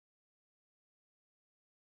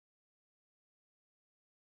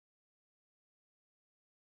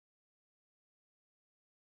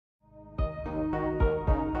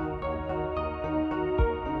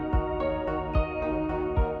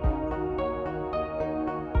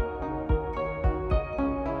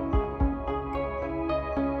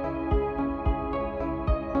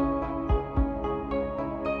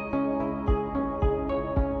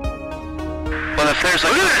there's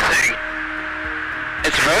like... Look at that thing!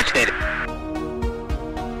 It's rotating.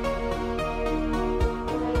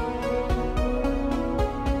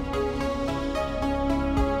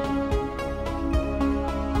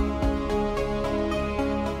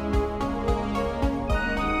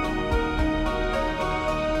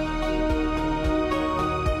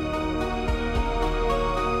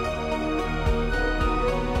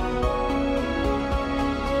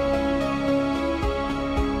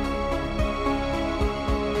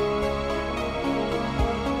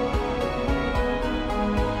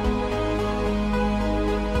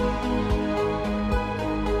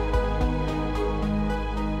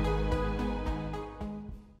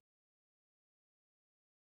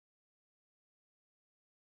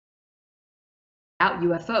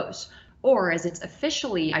 UFOs, or as it's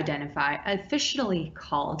officially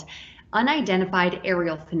called, unidentified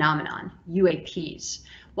aerial phenomenon, UAPs.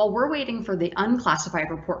 While we're waiting for the unclassified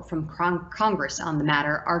report from Congress on the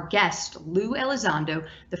matter, our guest, Lou Elizondo,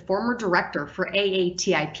 the former director for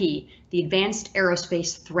AATIP, the Advanced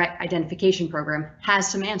Aerospace Threat Identification Program, has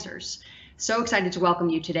some answers. So excited to welcome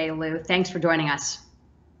you today, Lou. Thanks for joining us.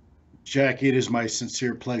 Jackie, it is my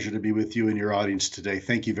sincere pleasure to be with you and your audience today.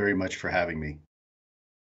 Thank you very much for having me.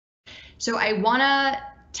 So I want to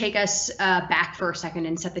take us back for a second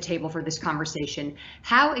and set the table for this conversation.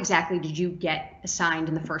 How exactly did you get assigned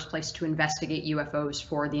in the first place to investigate UFOs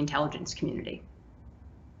for the intelligence community?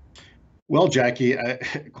 Well, Jackie,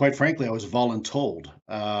 quite frankly, I was voluntold.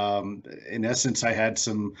 In essence, I had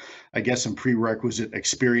some prerequisite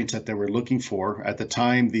experience that they were looking for. At the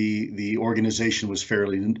time, the organization was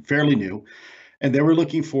fairly new. And they were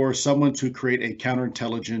looking for someone to create a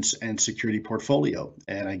counterintelligence and security portfolio.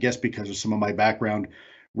 And I guess because of some of my background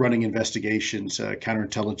running investigations,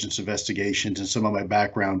 counterintelligence investigations, and some of my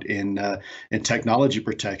background in technology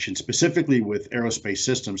protection, specifically with aerospace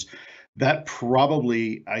systems, that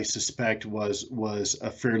probably, I suspect, was a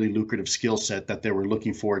fairly lucrative skill set that they were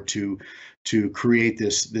looking for to create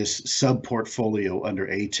this sub portfolio under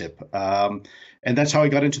AATIP. And that's how I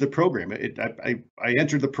got into the program. I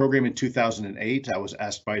entered the program in 2008. I was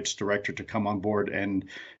asked by its director to come on board and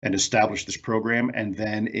establish this program. And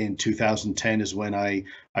then in 2010 is when I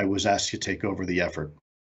was asked to take over the effort.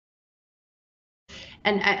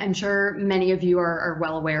 And I'm sure many of you are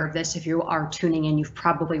well aware of this. If you are tuning in, you've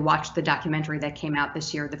probably watched the documentary that came out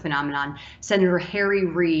this year, The Phenomenon. Senator Harry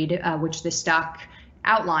Reid, which this doc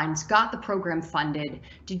outlines, got the program funded.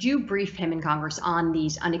 Did you brief him in Congress on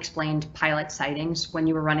these unexplained pilot sightings when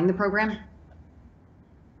you were running the program?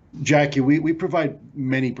 Jackie, we provide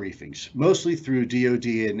many briefings, mostly through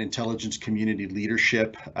DoD and intelligence community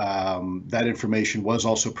leadership. That information was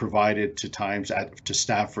also provided to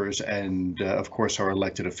staffers and, of course, our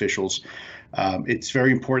elected officials. It's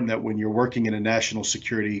very important that when you're working in a national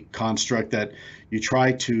security construct that you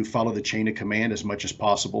try to follow the chain of command as much as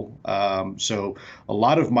possible. So a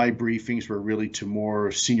lot of my briefings were really to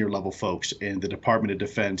more senior level folks in the Department of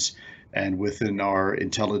Defense and within our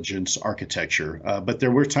intelligence architecture. But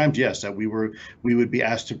there were times, yes, that we would be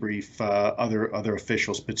asked to brief other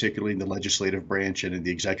officials, particularly in the legislative branch and in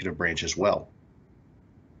the executive branch as well.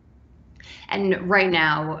 And right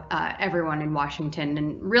now, everyone in Washington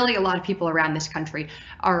and really a lot of people around this country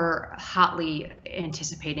are hotly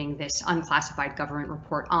anticipating this unclassified government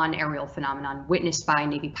report on aerial phenomenon witnessed by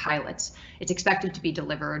Navy pilots. It's expected to be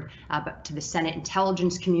delivered to the Senate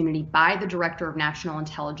intelligence community by the Director of National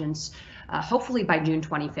Intelligence, hopefully by June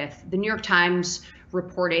 25th. The New York Times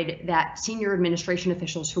reported that senior administration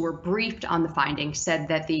officials who were briefed on the findings said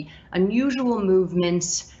that the unusual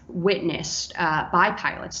movements witnessed by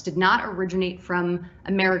pilots did not originate from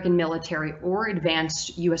American military or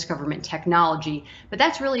advanced U.S. government technology. But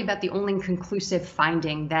that's really about the only conclusive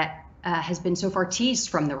finding that has been so far teased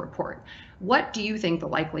from the report. What do you think the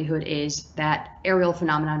likelihood is that aerial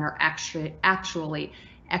phenomena are actually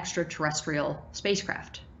extraterrestrial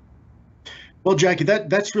spacecraft? Well, Jackie,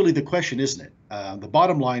 that's really the question, isn't it? The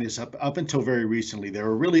bottom line is up until very recently, there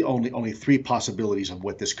were really only three possibilities of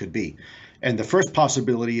what this could be. And the first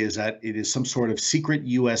possibility is that it is some sort of secret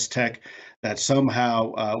U.S. tech that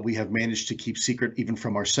somehow we have managed to keep secret even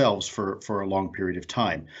from ourselves for a long period of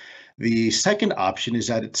time. The second option is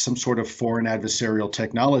that it's some sort of foreign adversarial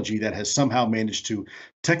technology that has somehow managed to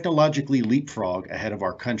technologically leapfrog ahead of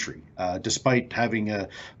our country, despite having a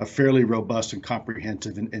fairly robust and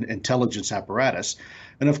comprehensive intelligence apparatus.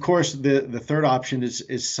 And of course, the third option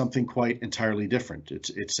is something quite entirely different.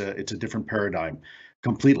 It's a different paradigm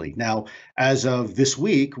completely. Now, as of this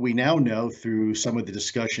week, we now know through some of the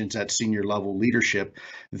discussions at senior level leadership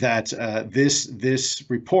that this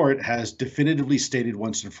report has definitively stated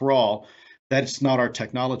once and for all that it's not our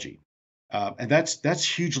technology. And that's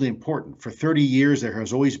hugely important. For 30 years, there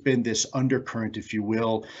has always been this undercurrent, if you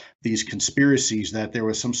will, these conspiracies that there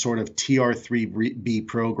was some sort of TR-3B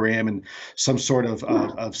program and some sort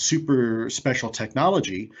of super special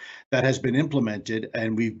technology that has been implemented,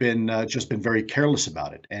 and we've been just been very careless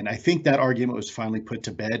about it. And I think that argument was finally put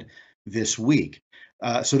to bed this week.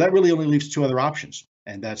 So that really only leaves two other options.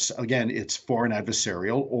 And that's, again, it's foreign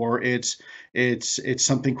adversarial, or it's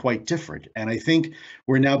something quite different. And I think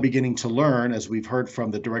we're now beginning to learn, as we've heard from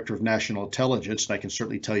the Director of National Intelligence, and I can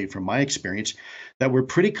certainly tell you from my experience, that we're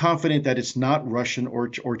pretty confident that it's not Russian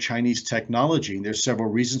or Chinese technology. And there's several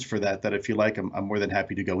reasons for that if you like, I'm more than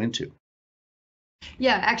happy to go into.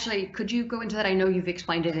 Yeah, actually, could you go into that? I know you've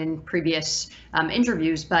explained it in previous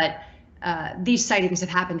interviews, but these sightings have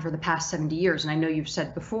happened for the past 70 years. And I know you've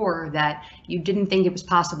said before that you didn't think it was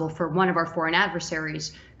possible for one of our foreign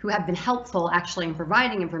adversaries, who have been helpful actually in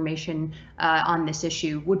providing information on this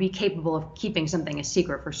issue, would be capable of keeping something a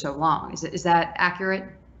secret for so long. Is that accurate?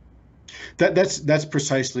 That's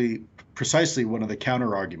precisely one of the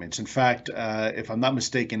counter arguments. In fact, if I'm not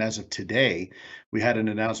mistaken, as of today, we had an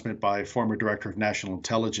announcement by former Director of National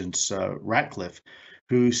Intelligence, Ratcliffe,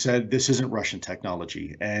 who said this isn't Russian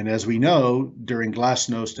technology. And as we know, during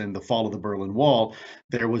Glasnost and the fall of the Berlin Wall,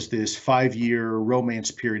 there was this 5-year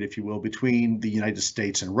romance period, if you will, between the United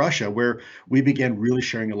States and Russia, where we began really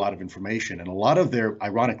sharing a lot of information. And a lot of their,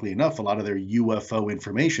 ironically enough, a lot of their UFO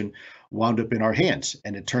information wound up in our hands.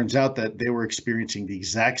 And it turns out that they were experiencing the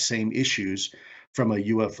exact same issues from a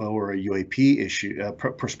UFO or a UAP issue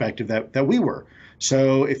perspective that we were.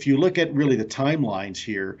 So if you look at really the timelines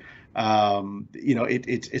here,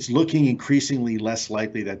 it's looking increasingly less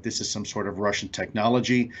likely that this is some sort of Russian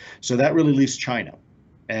technology. So that really leaves China.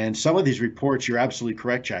 And some of these reports, you're absolutely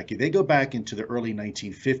correct, Jackie, they go back into the early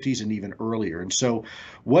 1950s and even earlier. And so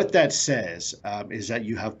what that says is that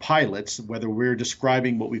you have pilots, whether we're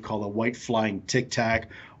describing what we call a white flying Tic Tac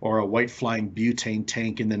or a white flying butane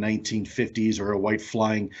tank in the 1950s, or a white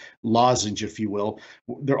flying lozenge, if you will,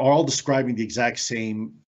 they're all describing the exact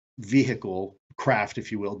same vehicle, craft,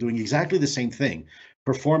 if you will, doing exactly the same thing,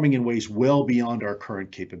 performing in ways well beyond our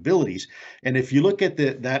current capabilities. And if you look at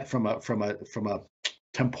that from a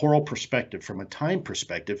temporal perspective, from a time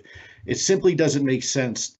perspective, it simply doesn't make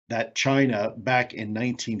sense that China back in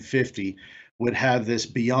 1950 would have this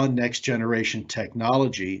beyond next generation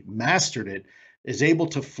technology, mastered it, is able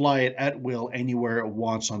to fly it at will anywhere it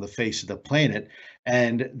wants on the face of the planet.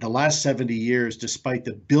 And the last 70 years, despite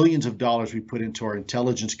the billions of dollars we put into our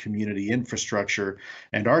intelligence community infrastructure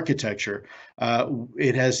and architecture,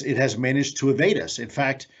 it has managed to evade us. In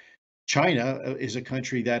fact, China is a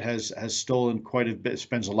country that has stolen quite a bit,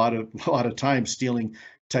 spends a lot of time stealing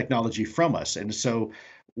technology from us. And so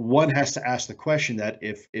one has to ask the question that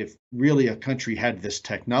if really a country had this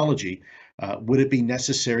technology, would it be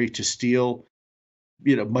necessary to steal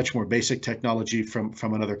much more basic technology from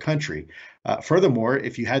another country? Furthermore,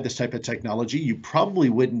 if you had this type of technology, you probably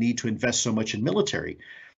wouldn't need to invest so much in military,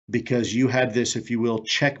 because you had this, if you will,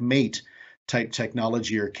 checkmate type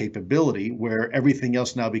technology or capability where everything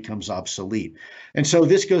else now becomes obsolete. And so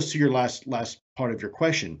this goes to your last part of your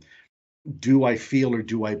question. Do I feel or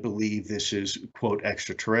do I believe this is, quote,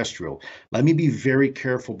 extraterrestrial? Let me be very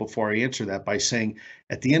careful before I answer that by saying,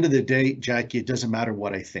 at the end of the day, Jackie, it doesn't matter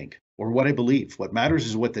what I think or what I believe. What matters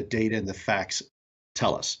is what the data and the facts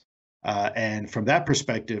tell us. And from that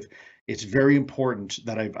perspective, it's very important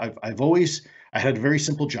that I had a very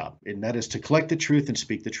simple job, and that is to collect the truth and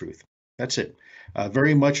speak the truth. That's it.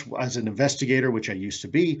 Very much as an investigator, which I used to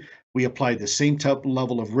be, we applied the same type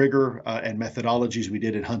level of rigor and methodologies we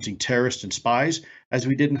did in hunting terrorists and spies as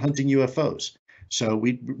we did in hunting UFOs. So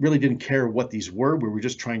we really didn't care what these were. We were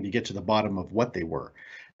just trying to get to the bottom of what they were.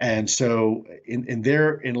 And so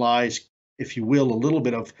therein lies, if you will, a little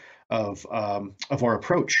bit of our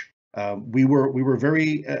approach. We were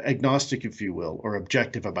very agnostic, if you will, or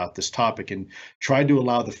objective about this topic, and tried to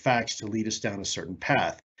allow the facts to lead us down a certain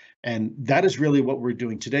path. And that is really what we're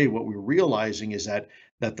doing today. What we're realizing is that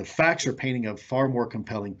the facts are painting a far more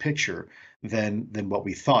compelling picture than what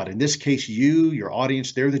we thought. In this case, your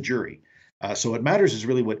audience, they're the jury. So what matters is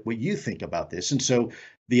really what you think about this. And so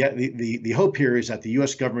the hope here is that the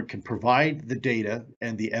U.S. government can provide the data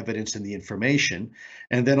and the evidence and the information,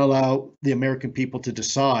 and then allow the American people to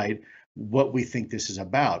decide what we think this is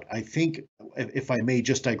about. I think, if I may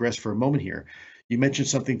just digress for a moment here, you mentioned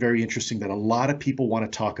something very interesting that a lot of people want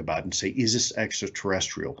to talk about and say, is this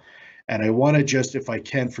extraterrestrial? And I want to just, if I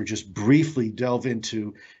can, for just briefly delve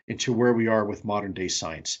into where we are with modern day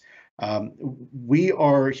science. We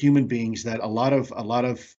are human beings that a lot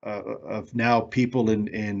of now people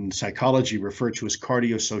in psychology refer to as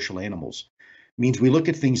cardiosocial animals. Means we look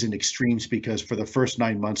at things in extremes because for the first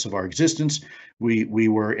 9 months of our existence, we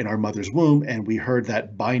were in our mother's womb and we heard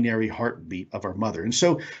that binary heartbeat of our mother. And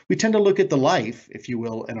so we tend to look at the life, if you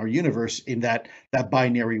will, in our universe in that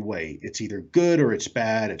binary way. It's either good or it's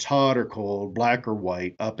bad, it's hot or cold, black or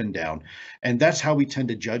white, up and down. And that's how we tend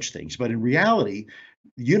to judge things. But in reality,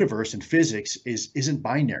 the universe and physics isn't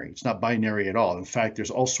binary. It's not binary at all. In fact,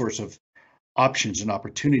 there's all sorts of options and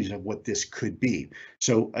opportunities of what this could be.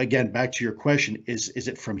 So again, back to your question, is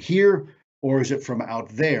it from here or is it from out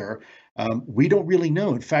there? We don't really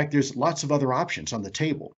know. In fact, there's lots of other options on the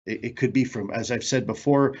table. It could be from, as I've said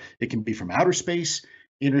before, it can be from outer space,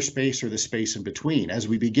 inner space, or the space in between. As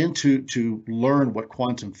we begin to learn what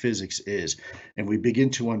quantum physics is, and we begin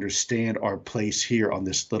to understand our place here on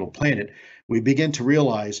this little planet, we begin to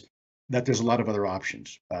realize that there's a lot of other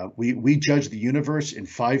options. We judge the universe in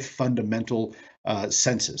 5 fundamental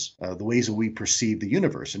senses, the ways that we perceive the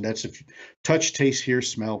universe, and that's if touch, taste, hear,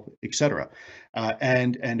 smell, etc.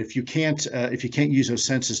 And if you can't use those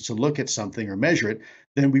senses to look at something or measure it,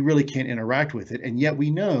 then we really can't interact with it. And yet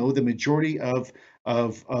we know the majority of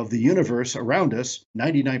the universe around us,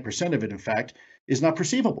 99% of it, in fact, is not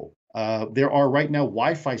perceivable. There are right now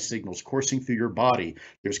Wi-Fi signals coursing through your body.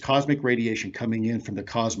 There's cosmic radiation coming in from the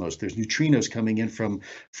cosmos. There's neutrinos coming in from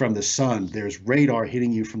the sun. There's radar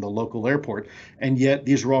hitting you from the local airport. And yet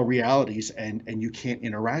these are all realities, and you can't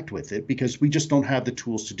interact with it because we just don't have the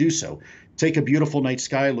tools to do so. Take a beautiful night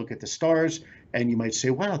sky, look at the stars, and you might say,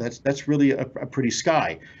 wow, that's really a pretty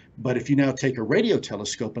sky. But if you now take a radio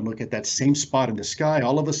telescope and look at that same spot in the sky,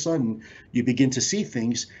 all of a sudden you begin to see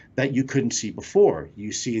things that you couldn't see before.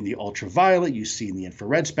 You see in the ultraviolet, you see in the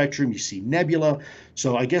infrared spectrum, you see nebula.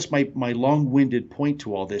 So I guess my long-winded point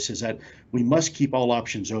to all this is that we must keep all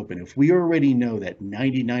options open. If we already know that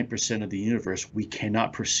 99% of the universe we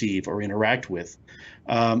cannot perceive or interact with,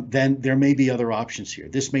 then there may be other options here.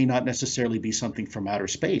 This may not necessarily be something from outer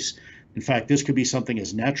space. In fact, this could be something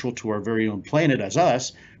as natural to our very own planet as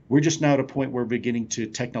us. We're just now at a point where we're beginning to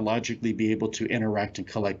technologically be able to interact and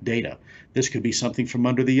collect data. This could be something from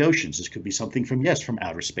under the oceans. This could be something from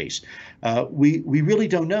outer space. We really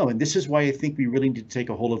don't know. And this is why I think we really need to take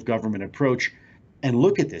a whole of government approach and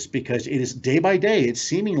look at this, because it is day by day, it's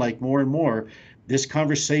seeming like more and more this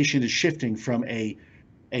conversation is shifting from a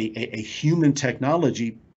human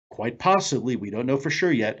technology, quite possibly, we don't know for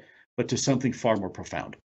sure yet, but to something far more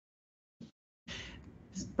profound.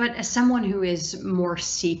 But as someone who is more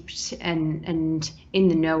steeped and in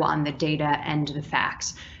the know on the data and the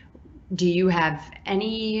facts, do you have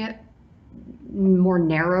any more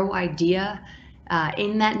narrow idea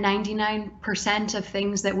in that 99% of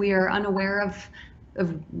things that we are unaware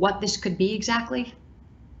of what this could be exactly?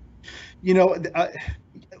 You know,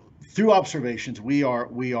 through observations, we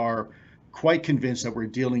are quite convinced that we're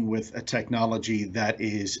dealing with a technology that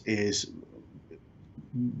is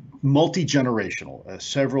multi-generational,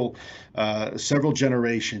 several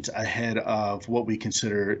generations ahead of what we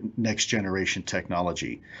consider next generation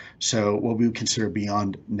technology. So what we would consider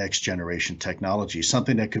beyond next generation technology,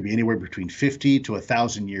 something that could be anywhere between 50 to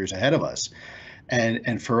 1,000 years ahead of us.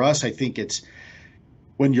 And for us, I think it's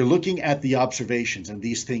when you're looking at the observations and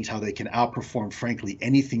these things, how they can outperform, frankly,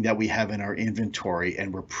 anything that we have in our inventory,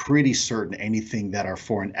 and we're pretty certain anything that our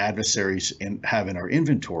foreign adversaries have in our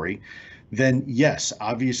inventory, then yes,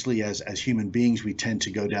 obviously, as human beings, we tend to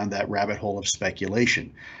go down that rabbit hole of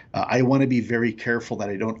speculation. I want to be very careful that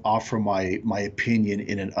I don't offer my opinion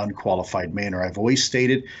in an unqualified manner. I've always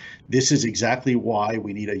stated this is exactly why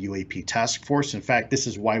we need a UAP task force. In fact, this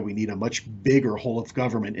is why we need a much bigger whole of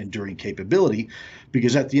government enduring capability,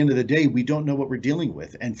 because at the end of the day, we don't know what we're dealing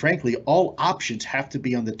with. And frankly, all options have to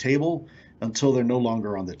be on the table until they're no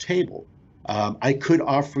longer on the table. I could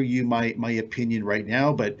offer you my opinion right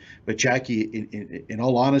now, but Jackie, in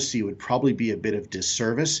all honesty, it would probably be a bit of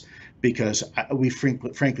disservice, because we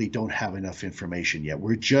frankly don't have enough information yet.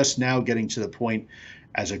 We're just now getting to the point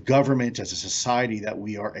as a government, as a society, that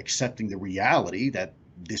we are accepting the reality that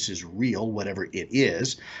this is real, whatever it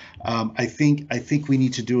is. I think we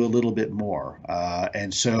need to do a little bit more.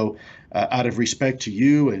 And so out of respect to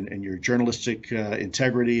you and your journalistic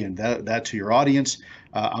integrity and that to your audience,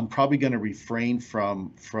 I'm probably going to refrain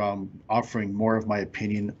from offering more of my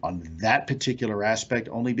opinion on that particular aspect,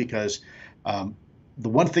 only because the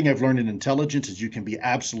one thing I've learned in intelligence is you can be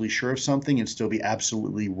absolutely sure of something and still be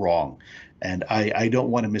absolutely wrong. And I don't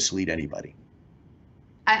want to mislead anybody.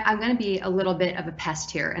 I'm going to be a little bit of a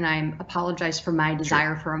pest here, and I apologize for my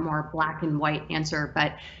desire Sure. for a more black and white answer,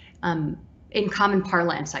 but in common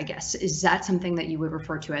parlance, I guess, is that something that you would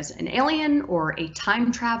refer to as an alien or a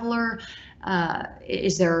time traveler?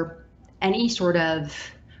 Is there any sort of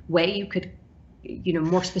way you could,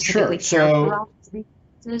 more specifically characterize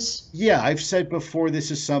these? Yeah, I've said before,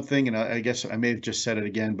 this is something, and I guess I may have just said it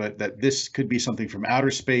again, but that this could be something from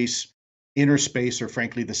outer space, inner space, or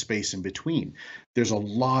frankly, the space in between. There's a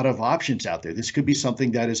lot of options out there. This could be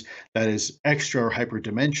something that is extra or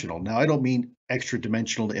hyperdimensional. Now, I don't mean extra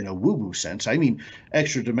dimensional in a woo-woo sense. I mean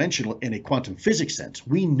extra dimensional in a quantum physics sense.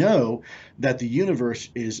 We know that the universe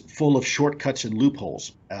is full of shortcuts and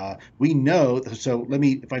loopholes. We know, so let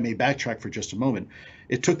me, if I may backtrack for just a moment,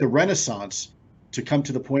 it took the Renaissance to come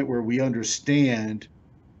to the point where we understand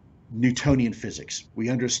Newtonian physics. We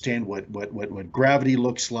understand what gravity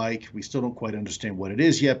looks like. We still don't quite understand what it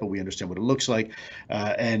is yet, but we understand what it looks like,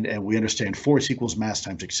 and we understand force equals mass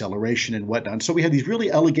times acceleration and whatnot. So we have these really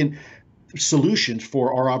elegant solutions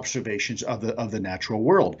for our observations of the natural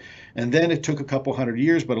world. And then it took a couple hundred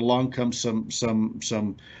years, but along comes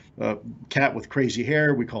some cat with crazy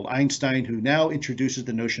hair we call Einstein, who now introduces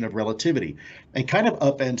the notion of relativity and kind of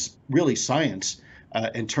upends really science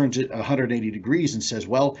and turns it 180 degrees and says,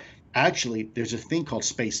 well, actually, there's a thing called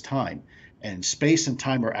space-time, and space and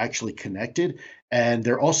time are actually connected, and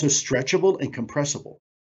they're also stretchable and compressible.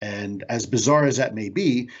 And as bizarre as that may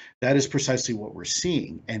be, that is precisely what we're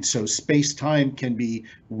seeing. And so space-time can be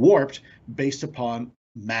warped based upon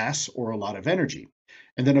mass or a lot of energy.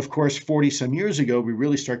 And then, of course, 40 some years ago, we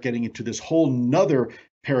really start getting into this whole nother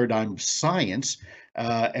paradigm of science,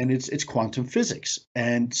 and it's quantum physics.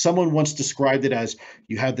 And someone once described it as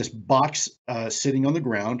you have this box sitting on the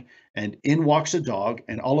ground, and in walks a dog,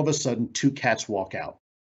 and all of a sudden 2 cats walk out.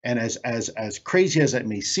 And as crazy as that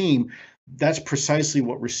may seem, that's precisely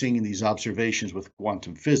what we're seeing in these observations with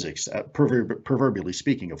quantum physics, proverbially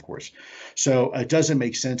speaking, of course. So it doesn't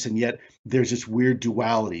make sense, and yet there's this weird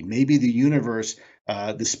duality. Maybe the universe,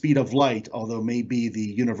 the speed of light, although may be the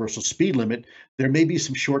universal speed limit, there may be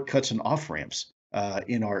some shortcuts and off ramps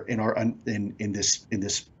in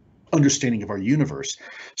this understanding of our universe.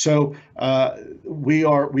 So we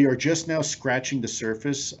are just now scratching the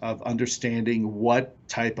surface of understanding what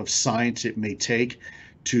type of science it may take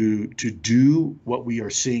to do what we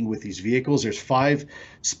are seeing with these vehicles. There's 5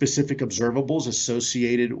 specific observables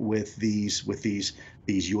associated with these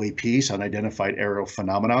UAPs, unidentified aerial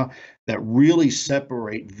phenomena, that really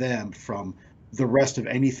separate them from the rest of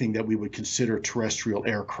anything that we would consider terrestrial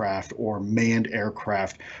aircraft or manned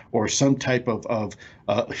aircraft or some type of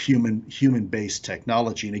human-based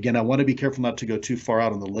technology. And again, I want to be careful not to go too far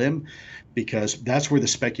out on the limb, because that's where the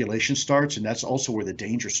speculation starts, and that's also where the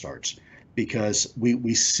danger starts, because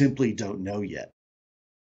we simply don't know yet.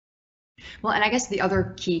 Well, and I guess the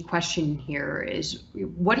other key question here is,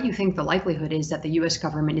 what do you think the likelihood is that the U.S.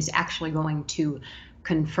 government is actually going to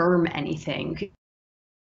confirm anything?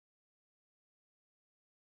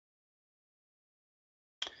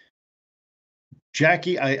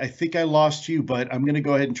 Jackie, I think I lost you, but I'm going to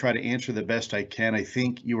go ahead and try to answer the best I can. I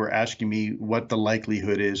think you were asking me what the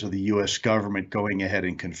likelihood is of the U.S. government going ahead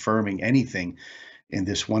and confirming anything in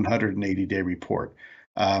this 180-day report.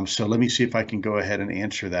 So let me see if I can go ahead and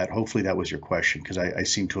answer that. Hopefully that was your question, because I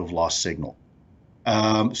seem to have lost signal.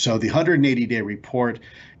 So the 180-day report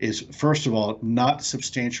is, first of all, not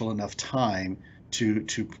substantial enough time to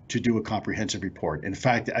do a comprehensive report. In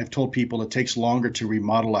fact, I've told people it takes longer to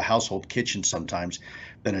remodel a household kitchen sometimes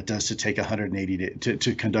than it does to take 180 day,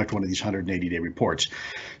 to conduct one of these 180-day reports.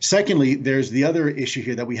 Secondly, there's the other issue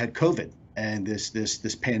here that we had COVID and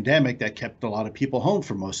this pandemic that kept a lot of people home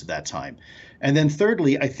for most of that time. And then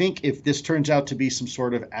thirdly, I think if this turns out to be some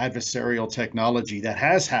sort of adversarial technology that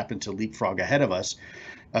has happened to leapfrog ahead of us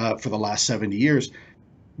for the last 70 years,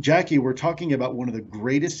 Jackie, we're talking about one of the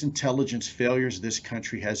greatest intelligence failures this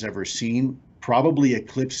country has ever seen, probably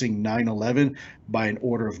eclipsing 9/11 by an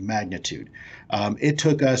order of magnitude. It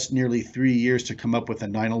took us nearly 3 years to come up with a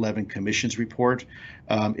 9/11 Commission's report.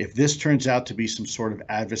 If this turns out to be some sort of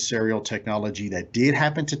adversarial technology that did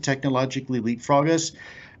happen to technologically leapfrog us,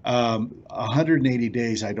 180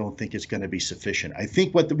 days, I don't think it's going to be sufficient. I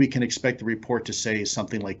think what we can expect the report to say is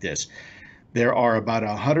something like this. There are about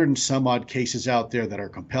 100 and some odd cases out there that are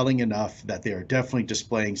compelling enough that they are definitely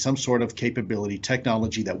displaying some sort of capability,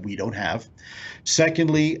 technology that we don't have.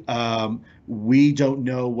 Secondly, we don't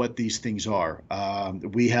know what these things are.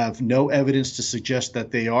 We have no evidence to suggest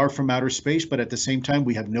that they are from outer space, but at the same time,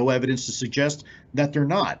 we have no evidence to suggest that they're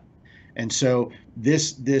not. And so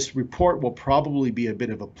this report will probably be a bit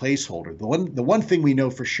of a placeholder. The one thing we know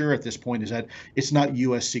for sure at this point is that it's not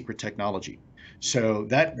U.S. secret technology. So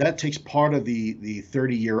that takes part of the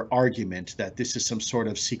 30-year argument that this is some sort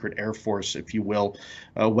of secret Air Force, if you will,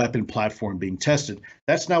 weapon platform being tested.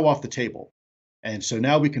 That's now off the table. And so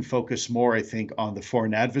now we can focus more, I think, on the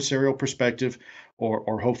foreign adversarial perspective,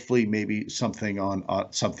 or hopefully maybe something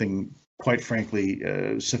on something, quite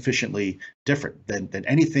frankly, sufficiently different than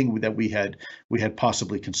anything that we had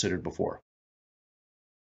possibly considered before.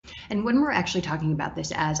 And when we're actually talking about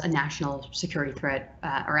this as a national security threat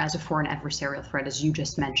or as a foreign adversarial threat, as you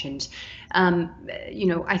just mentioned,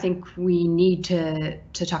 I think we need to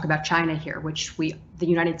talk about China here, which the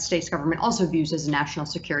United States government also views as a national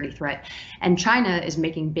security threat. And China is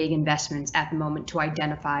making big investments at the moment to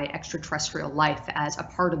identify extraterrestrial life as a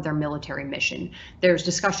part of their military mission. There's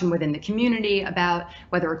discussion within the community about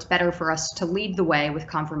whether it's better for us to lead the way with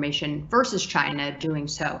confirmation versus China doing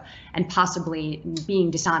so, and possibly being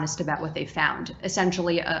dishonest about what they found,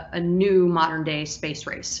 essentially a new modern day space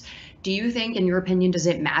race. Do you think, in your opinion, does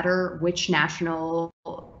it matter which national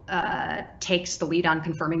takes the lead on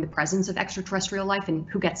confirming the presence of extraterrestrial life, and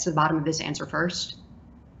who gets to the bottom of this answer first?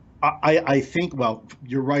 I think, well,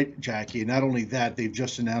 you're right, Jackie. Not only that, they've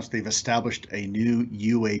just announced they've established a new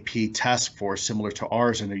UAP task force similar to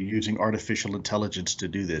ours, and they're using artificial intelligence to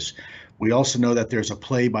do this. We also know that there's a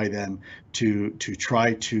play by them to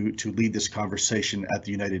try to lead this conversation at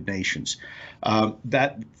the United Nations.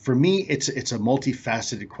 That, for me, it's a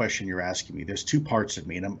multifaceted question you're asking me. There's two parts of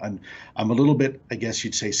me, and I'm a little bit, I guess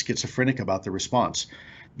you'd say, schizophrenic about the response.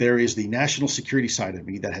 There is the national security side of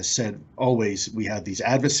me that has said always, we have these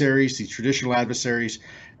adversaries, these traditional adversaries,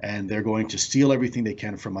 and they're going to steal everything they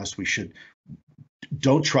can from us.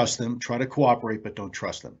 Don't trust them, try to cooperate, but don't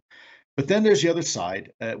trust them. But then there's the other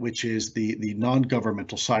side, which is the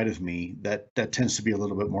non-governmental side of me that tends to be a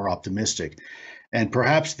little bit more optimistic. And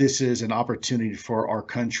perhaps this is an opportunity for our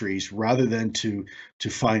countries, rather than to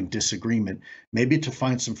find disagreement, maybe to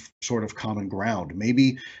find some sort of common ground.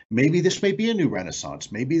 Maybe this may be a new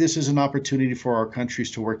renaissance. Maybe this is an opportunity for our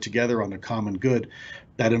countries to work together on a common good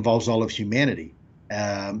that involves all of humanity.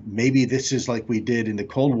 Maybe this is like we did in the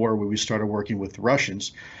Cold War, where we started working with the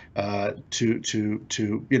Russians to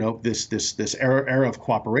this era of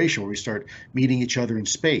cooperation, where we start meeting each other in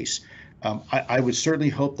space. I would certainly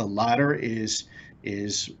hope the latter is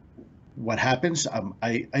what happens.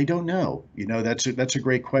 I don't know. That's a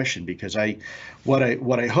great question, because what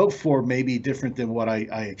I hope for may be different than what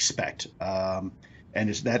I expect, and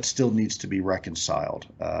that still needs to be reconciled.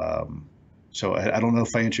 So I don't know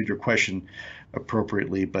if I answered your question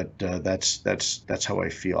appropriately, but that's how I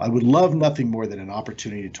feel. I would love nothing more than an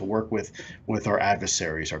opportunity to work with our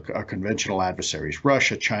adversaries, our conventional adversaries,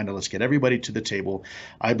 Russia, China. Let's get everybody to the table.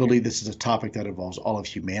 I believe this is a topic that involves all of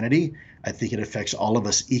humanity. I think it affects all of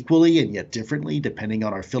us equally and yet differently, depending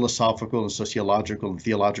on our philosophical and sociological and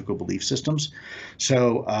theological belief systems.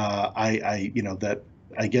 So I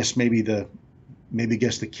guess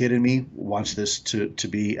the kid in me wants this to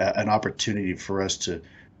be an opportunity for us to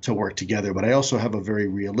work together. But I also have a very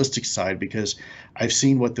realistic side, because I've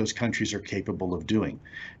seen what those countries are capable of doing.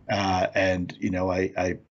 And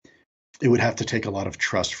it would have to take a lot of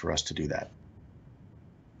trust for us to do that.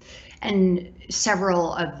 And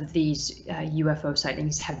several of these UFO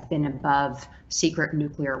sightings have been above secret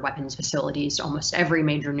nuclear weapons facilities. Almost every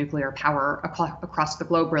major nuclear power across the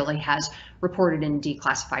globe really has reported and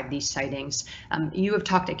declassified these sightings. You have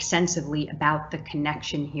talked extensively about the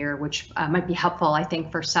connection here, which might be helpful, I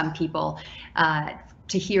think, for some people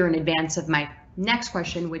to hear in advance of my next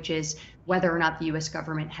question, which is whether or not the U.S.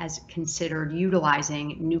 government has considered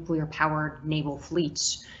utilizing nuclear-powered naval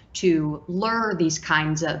fleets to lure these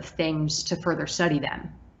kinds of things to further study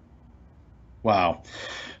them. Wow.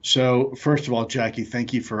 So first of all, Jackie,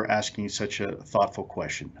 thank you for asking such a thoughtful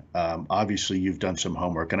question. Obviously, you've done some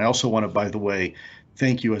homework. And I also want to, by the way,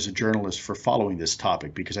 thank you as a journalist for following this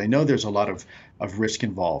topic, because I know there's a lot of risk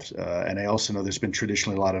involved. And I also know there's been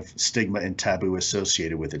traditionally a lot of stigma and taboo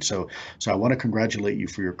associated with it. So I want to congratulate you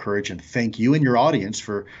for your courage, and thank you and your audience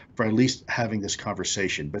for at least having this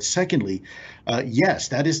conversation. But secondly, yes,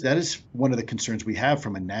 that is one of the concerns we have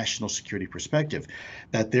from a national security perspective,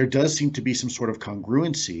 that there does seem to be some sort of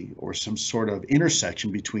congruency or some sort of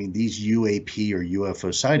intersection between these UAP or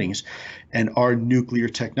UFO sightings and our nuclear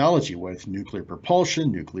technology, whether it's nuclear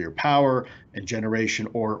propulsion, nuclear power and generation,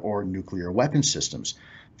 or nuclear weapon systems.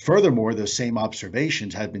 Furthermore, those same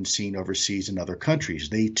observations have been seen overseas in other countries.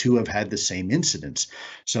 They too have had the same incidents.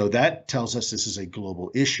 So that tells us this is a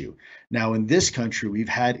global issue. Now, in this country, we've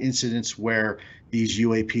had incidents where these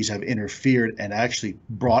UAPs have interfered and actually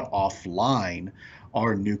brought offline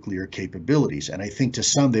our nuclear capabilities. And I think to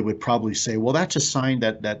some, they would probably say, well, that's a sign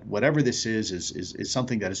that whatever this is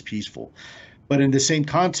something that is peaceful. But in the same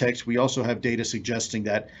context, we also have data suggesting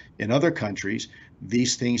that in other countries,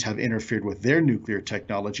 these things have interfered with their nuclear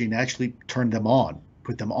technology and actually turned them on,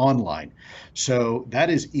 put them online. So that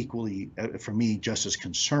is equally, for me, just as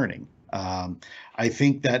concerning. I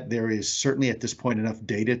think that there is certainly at this point enough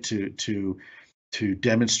data to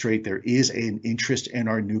demonstrate there is an interest in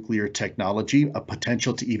our nuclear technology, a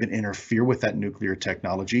potential to even interfere with that nuclear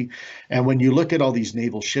technology. And when you look at all these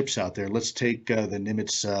naval ships out there, let's take the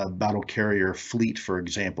Nimitz battle carrier fleet, for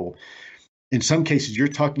example. In some cases, you're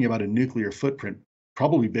talking about a nuclear footprint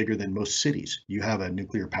probably bigger than most cities. You have a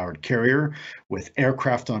nuclear powered carrier with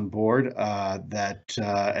aircraft on board and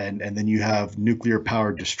then you have nuclear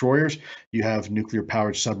powered destroyers. You have nuclear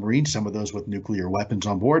powered submarines, some of those with nuclear weapons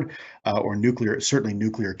on board or certainly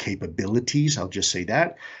nuclear capabilities. I'll just say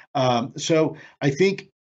that. So I think,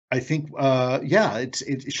 yeah,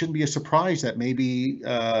 it shouldn't be a surprise that maybe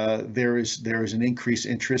there is an increased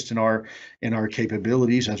interest in our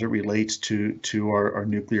capabilities as it relates to our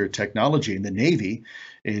nuclear technology, and the Navy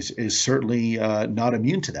is certainly not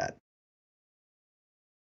immune to that.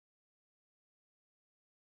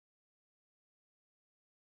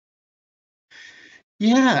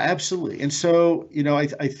 Yeah, absolutely. And so,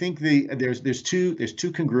 I think there's two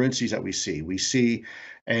congruencies that we see. We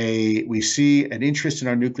see an interest in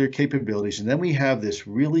our nuclear capabilities, and then we have this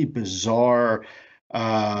really bizarre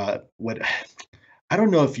what I don't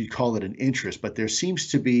know if you'd call it an interest, but there seems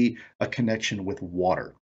to be a connection with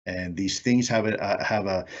water. And these things have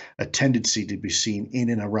a tendency to be seen in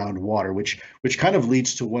and around water, which kind of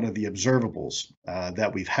leads to one of the observables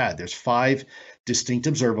that we've had. There's 5 distinct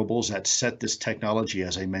observables that set this technology,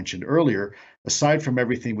 as I mentioned earlier, aside from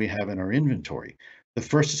everything we have in our inventory. The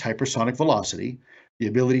first is hypersonic velocity, the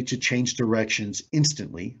ability to change directions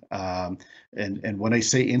instantly. And when I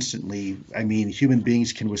say instantly, I mean human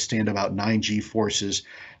beings can withstand about 9 G forces.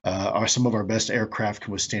 Some of our best aircraft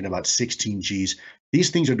can withstand about 16 Gs. These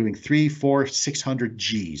things are doing 300, 400, 600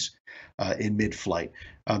 Gs in mid-flight.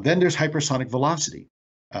 Then there's hypersonic velocity.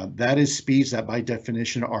 That is speeds that by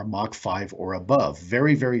definition are Mach 5 or above,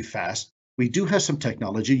 very, very fast. We do have some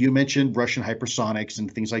technology. You mentioned Russian hypersonics and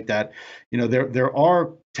things like that. There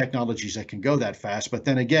are technologies that can go that fast, but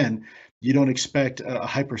then again, you don't expect a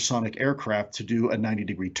hypersonic aircraft to do a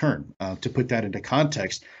 90-degree turn. To put that into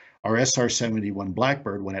context, our SR-71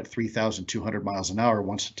 Blackbird, when at 3,200 miles an hour,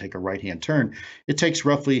 wants to take a right-hand turn, it takes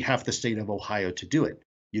roughly half the state of Ohio to do it.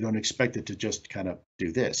 You don't expect it to just kind of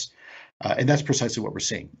do this. And that's precisely what we're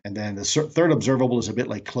seeing. And then the third observable is a bit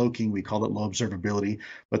like cloaking. We call it low observability.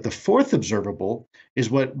 But the fourth observable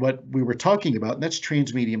is what we were talking about, and that's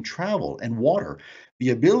transmedium travel and water.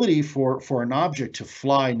 The ability for an object to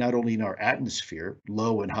fly not only in our atmosphere,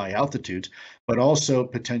 low and high altitudes, but also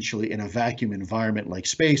potentially in a vacuum environment like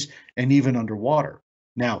space and even underwater.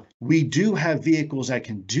 Now, we do have vehicles that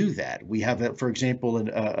can do that. We have, for example,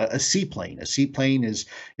 a seaplane. A seaplane is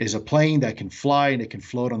a plane that can fly and it can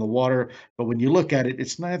float on the water. But when you look at it,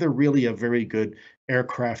 it's neither really a very good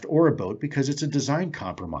aircraft or a boat because it's a design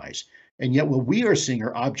compromise. And yet what we are seeing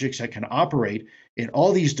are objects that can operate in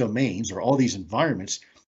all these domains or all these environments,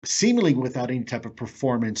 seemingly without any type of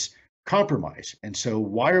performance compromise. And so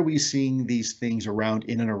why are we seeing these things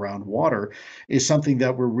in and around water is something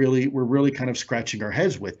that we're really kind of scratching our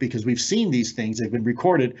heads with, because we've seen these things. They've been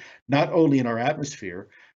recorded not only in our atmosphere,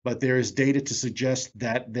 but there is data to suggest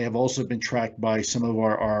that they have also been tracked by some of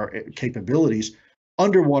our capabilities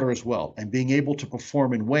underwater as well, and being able to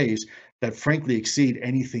perform in ways that frankly exceed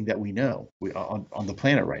anything that we know on the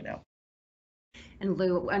planet right now. And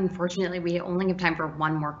Lou, unfortunately, we only have time for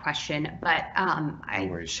one more question, but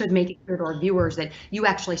I should make it clear to our viewers that you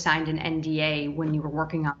actually signed an NDA when you were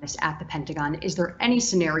working on this at the Pentagon. Is there any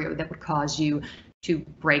scenario that would cause you to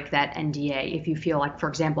break that NDA if you feel like, for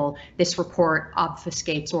example, this report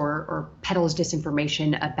obfuscates or peddles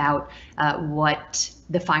disinformation about what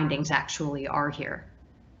the findings actually are here?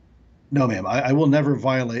 No, ma'am. I will never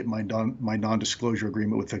violate my non-disclosure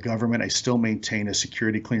agreement with the government. I still maintain a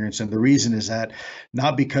security clearance, and the reason is that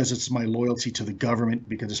not because it's my loyalty to the government,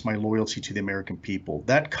 because it's my loyalty to the American people.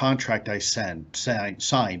 That contract I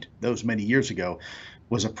signed those many years ago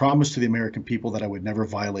was a promise to the American people that I would never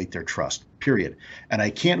violate their trust, period. And I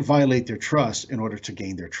can't violate their trust in order to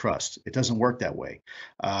gain their trust. It doesn't work that way.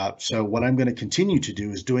 So what I'm going to continue to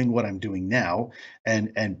do is doing what I'm doing now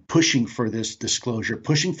and pushing for this disclosure,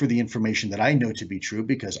 pushing for the information that I know to be true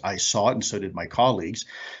because I saw it and so did my colleagues,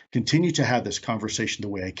 continue to have this conversation the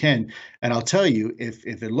way I can. And I'll tell you, if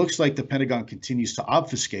it looks like the Pentagon continues to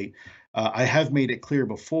obfuscate, I have made it clear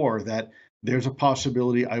before that there's a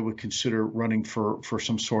possibility I would consider running for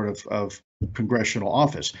some sort of congressional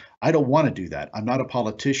office. I don't want to do that. I'm not a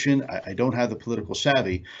politician. I don't have the political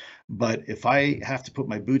savvy. But if I have to put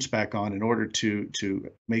my boots back on in order to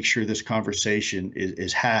make sure this conversation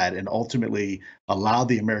is had and ultimately allow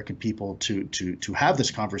the American people to have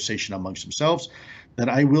this conversation amongst themselves, then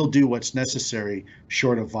I will do what's necessary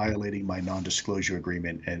short of violating my non-disclosure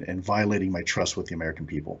agreement and violating my trust with the American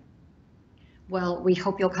people. Well, we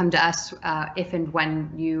hope you'll come to us if and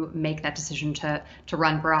when you make that decision to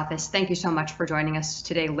run for office. Thank you so much for joining us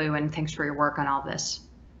today, Lou, and thanks for your work on all this.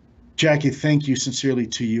 Jackie, thank you sincerely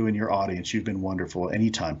to you and your audience. You've been wonderful.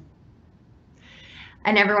 Anytime.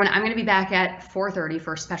 And everyone, I'm going to be back at 4:30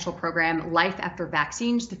 for a special program, Life After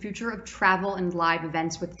Vaccines, the Future of Travel and Live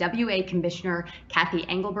Events with WA Commissioner Kathy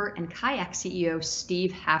Engelbert and Kayak CEO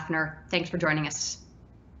Steve Hafner. Thanks for joining us.